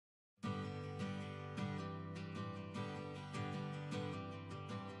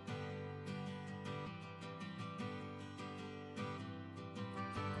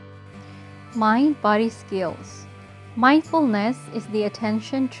Mind-body skills. Mindfulness is the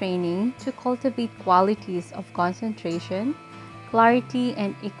attention training to cultivate qualities of concentration, clarity,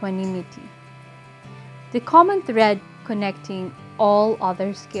 and equanimity. The common thread connecting all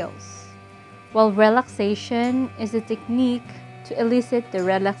other skills. While relaxation is a technique to elicit the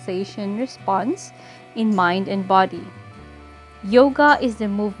relaxation response in mind and body. Yoga is the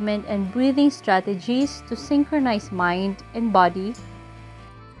movement and breathing strategies to synchronize mind and body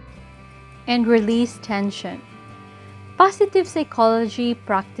and release tension. Positive psychology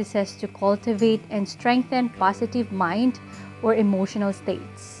practices to cultivate and strengthen positive mind or emotional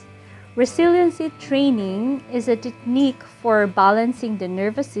states. Resiliency training is a technique for balancing the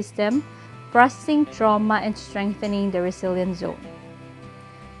nervous system, processing trauma, and strengthening the resilient zone.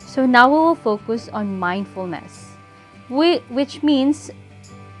 So now we will focus on mindfulness, which means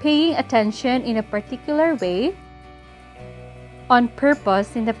paying attention in a particular way, on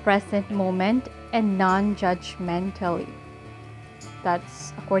purpose in the present moment, and non-judgmentally.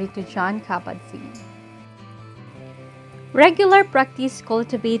 That's according to John Kabat-Zinn. Regular practice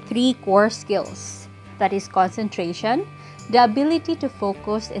cultivates 3 core skills. That is concentration, the ability to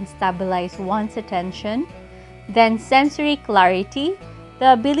focus and stabilize one's attention, then sensory clarity,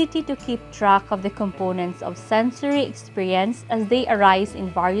 the ability to keep track of the components of sensory experience as they arise in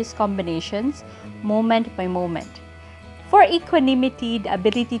various combinations, moment by moment. For equanimity, the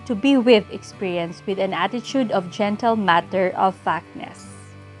ability to be with experience with an attitude of gentle matter-of-factness.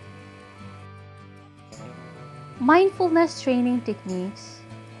 Mindfulness training techniques.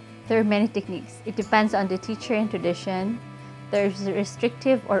 There are many techniques. It depends on the teacher and tradition. There's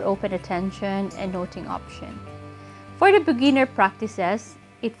restrictive or open attention and noting option. For the beginner practices,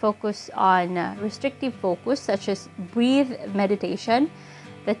 it focuses on restrictive focus such as breathe meditation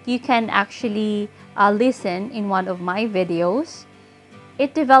that you can actually listen in one of my videos.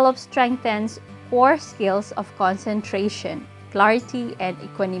 It strengthens core skills of concentration, clarity, and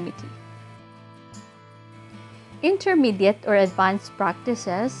equanimity. Intermediate or advanced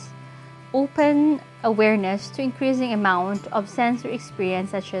practices open awareness to increasing amount of sensory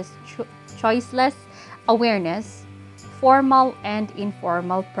experience such as choiceless awareness, formal and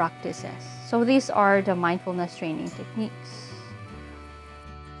informal practices. So these are the mindfulness training techniques.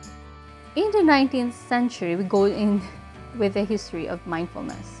 In the 19th century, we go in with the history of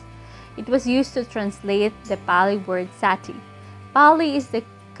mindfulness. It was used to translate the Pali word sati. Pali is the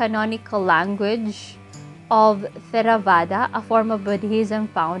canonical language of Theravada, a form of Buddhism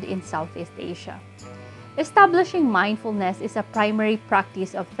found in Southeast Asia. Establishing mindfulness is a primary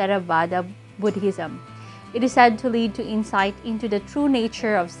practice of Theravada Buddhism. It is said to lead to insight into the true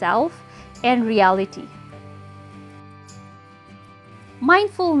nature of self and reality.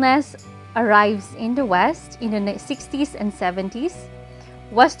 Mindfulness arrives in the West in the 60s and 70s.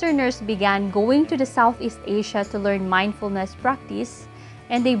 Westerners began going to the Southeast Asia to learn mindfulness practice,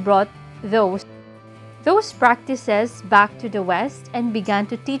 and they brought those practices back to the West and began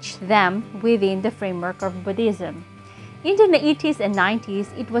to teach them within the framework of Buddhism. In the 80s and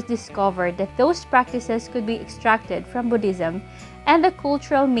 90s, it was discovered that those practices could be extracted from Buddhism and the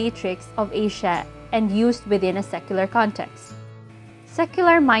cultural matrix of Asia and used within a secular context.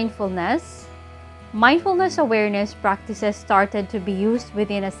 Secular mindfulness. Mindfulness awareness practices started to be used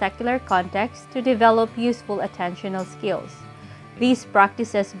within a secular context to develop useful attentional skills. These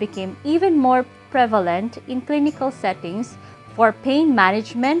practices became even more prevalent in clinical settings for pain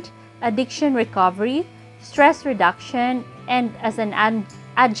management, addiction recovery, stress reduction, and as an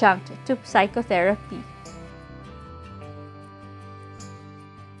adjunct to psychotherapy.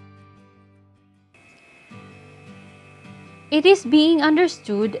 It is being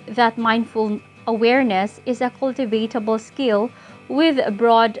understood that mindful awareness is a cultivatable skill with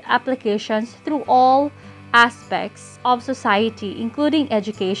broad applications through all aspects of society, including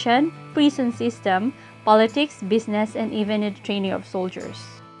education, prison system, politics, business, and even the training of soldiers.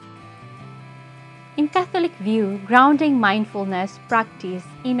 In Catholic view, grounding mindfulness practice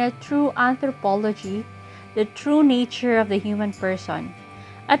in a true anthropology, the true nature of the human person.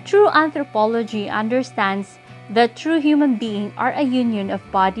 A true anthropology understands that true human beings are a union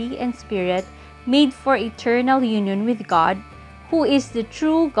of body and spirit made for eternal union with God, who is the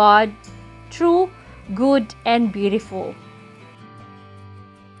true God, true, good, and beautiful.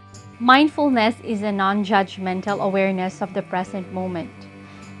 Mindfulness is a non-judgmental awareness of the present moment.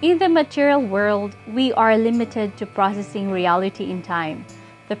 In the material world, we are limited to processing reality in time.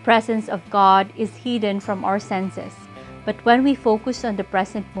 The presence of God is hidden from our senses. But when we focus on the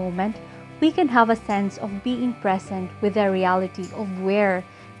present moment, we can have a sense of being present with the reality of where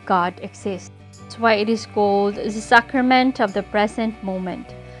God exists. That's why it is called the sacrament of the present moment.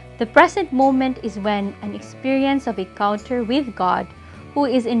 The present moment is when an experience of encounter with God, who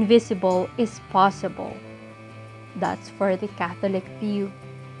is invisible, is possible. That's for the Catholic view.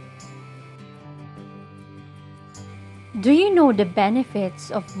 Do you know the benefits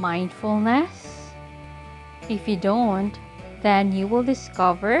of mindfulness? If you don't, then you will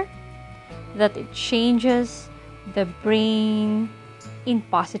discover that it changes the brain in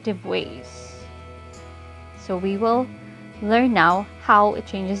positive ways. So we will learn now how it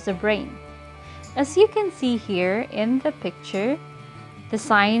changes the brain. As you can see here in the picture, the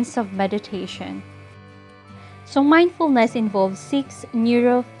science of meditation. So mindfulness involves 6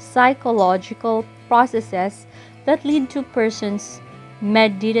 neuropsychological processes that lead to a person's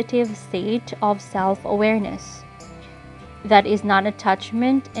meditative state of self-awareness. That is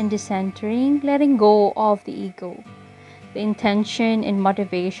non-attachment and decentering, letting go of the ego, the intention and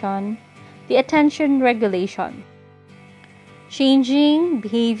motivation, the attention regulation, changing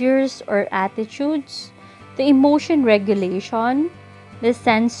behaviors or attitudes, the emotion regulation, the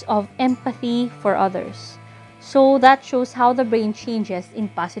sense of empathy for others. So that shows how the brain changes in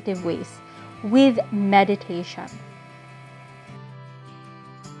positive ways with meditation.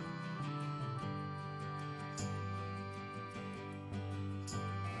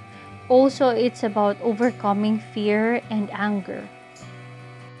 Also, it's about overcoming fear and anger.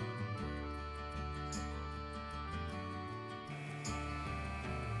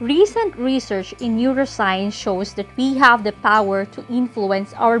 Recent research in neuroscience shows that we have the power to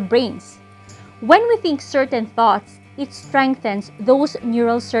influence our brains. When we think certain thoughts, it strengthens those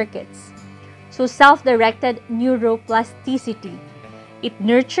neural circuits. So self-directed neuroplasticity. It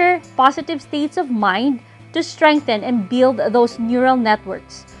nurtures positive states of mind to strengthen and build those neural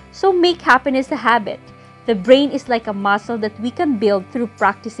networks. So make happiness a habit. The brain is like a muscle that we can build through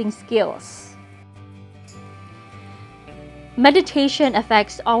practicing skills. Meditation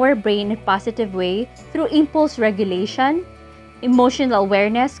affects our brain in a positive way through impulse regulation, emotional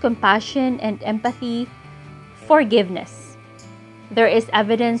awareness, compassion and empathy, forgiveness. There is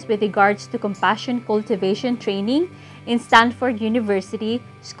evidence with regards to compassion cultivation training in Stanford University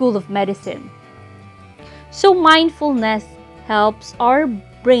School of Medicine. So mindfulness helps our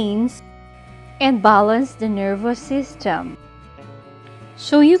brains and balance the nervous system.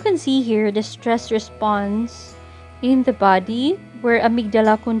 So you can see here the stress response in the body where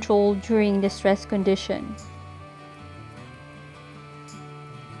amygdala controlled during the stress condition.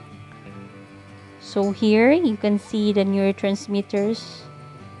 So here you can see the neurotransmitters,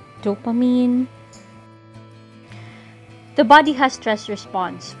 dopamine. The body has stress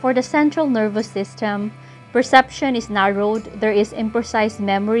response. For the central nervous system, perception is narrowed, there is imprecise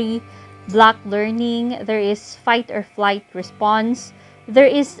memory, block learning, there is fight or flight response, there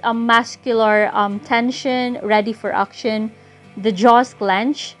is a muscular tension, ready for action, the jaws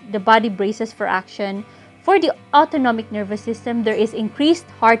clench, the body braces for action. For the autonomic nervous system, there is increased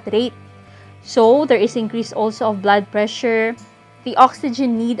heart rate, so there is increase also of blood pressure, the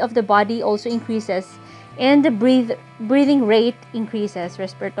oxygen need of the body also increases, and the breathing rate increases,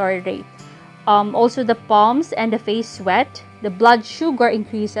 respiratory rate. Also the palms and the face sweat, the blood sugar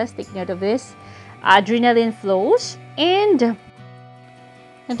increases, take note of this, adrenaline flows, and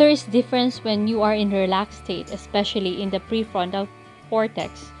there is difference when you are in relaxed state, especially in the prefrontal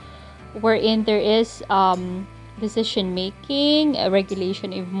cortex, wherein there is decision making,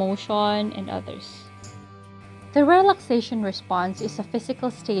 regulation of emotion, and others. The relaxation response is a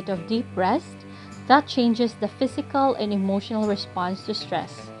physical state of deep rest that changes the physical and emotional response to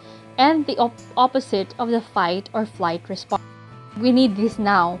stress, and the opposite of the fight or flight response. We need this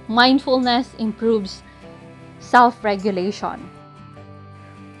now. Mindfulness improves self-regulation.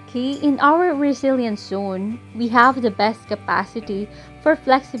 Okay, in our resilience zone, we have the best capacity for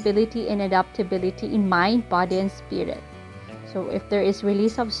flexibility and adaptability in mind, body, and spirit. So if there is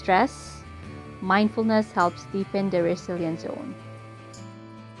release of stress, mindfulness helps deepen the resilience zone.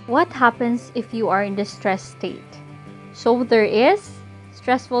 What happens if you are in the stress state? So there is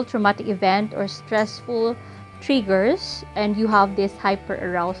stressful traumatic event or stressful triggers, and you have this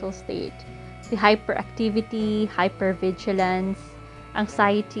hyperarousal state, the hyperactivity, hypervigilance,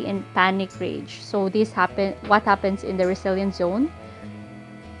 anxiety, and panic rage. So what happens in the resilience zone?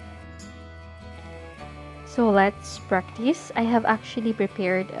 So let's practice. I have actually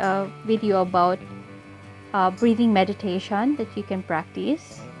prepared a video about breathing meditation that you can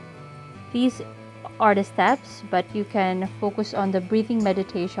practice. These are the steps, but you can focus on the breathing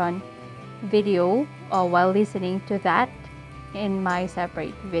meditation video while listening to that in my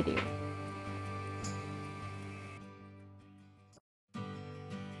separate video.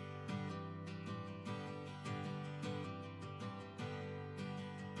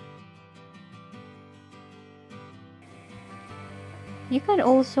 You can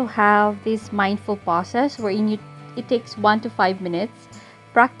also have these mindful pauses wherein it takes 1 to 5 minutes.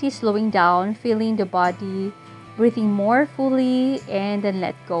 Practice slowing down, feeling the body, breathing more fully, and then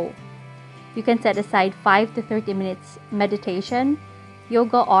let go. You can set aside 5 to 30 minutes meditation,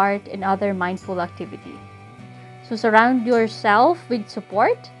 yoga, art, and other mindful activity. So surround yourself with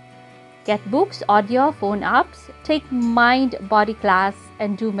support. Get books, audio, phone apps, take mind-body class,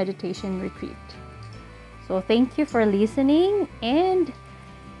 and do meditation retreat. So thank you for listening, and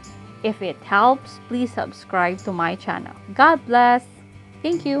if it helps, please subscribe to my channel. God bless.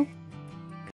 Thank you.